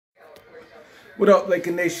What up, Laker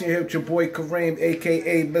Nation? Here with your boy Kareem,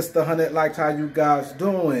 aka Mr. 100. Like, how you guys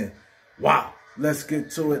doing? Wow, let's get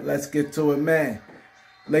to it. Let's get to it, man.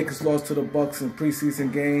 Lakers lost to the Bucks in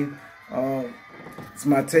preseason game. It's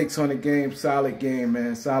my takes on the game. Solid game,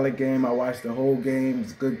 man. Solid game. I watched the whole game.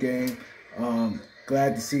 It's a good game.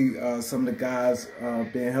 Glad to see some of the guys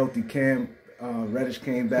being healthy. Cam Reddish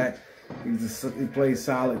came back. He played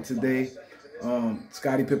solid today.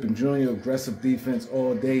 Scottie Pippen Jr., aggressive defense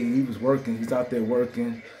all day. He was working. He's out there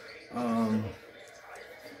working.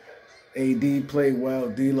 AD played well.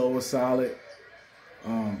 D'Lo was solid.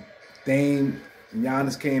 Dame,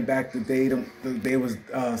 Giannis came back today. They was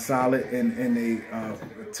solid, and they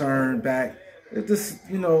returned back. It's just,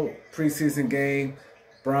 preseason game.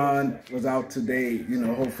 Bron was out today.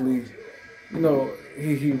 Hopefully,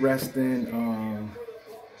 he resting.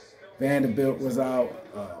 Vanderbilt was out.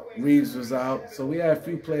 Reeves was out. So we had a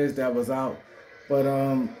few players that was out. But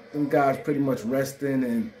them guys pretty much resting,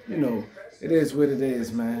 and, it is what it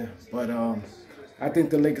is, man. But I think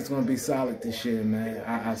the Lakers going to be solid this year, man.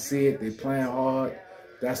 I see it. They playing hard.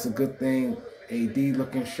 That's a good thing. AD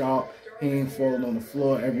looking sharp. He ain't falling on the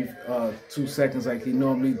floor every 2 seconds like he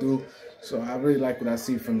normally do. So I really like what I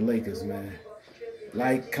see from the Lakers, man.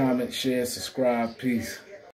 Like, comment, share, subscribe. Peace.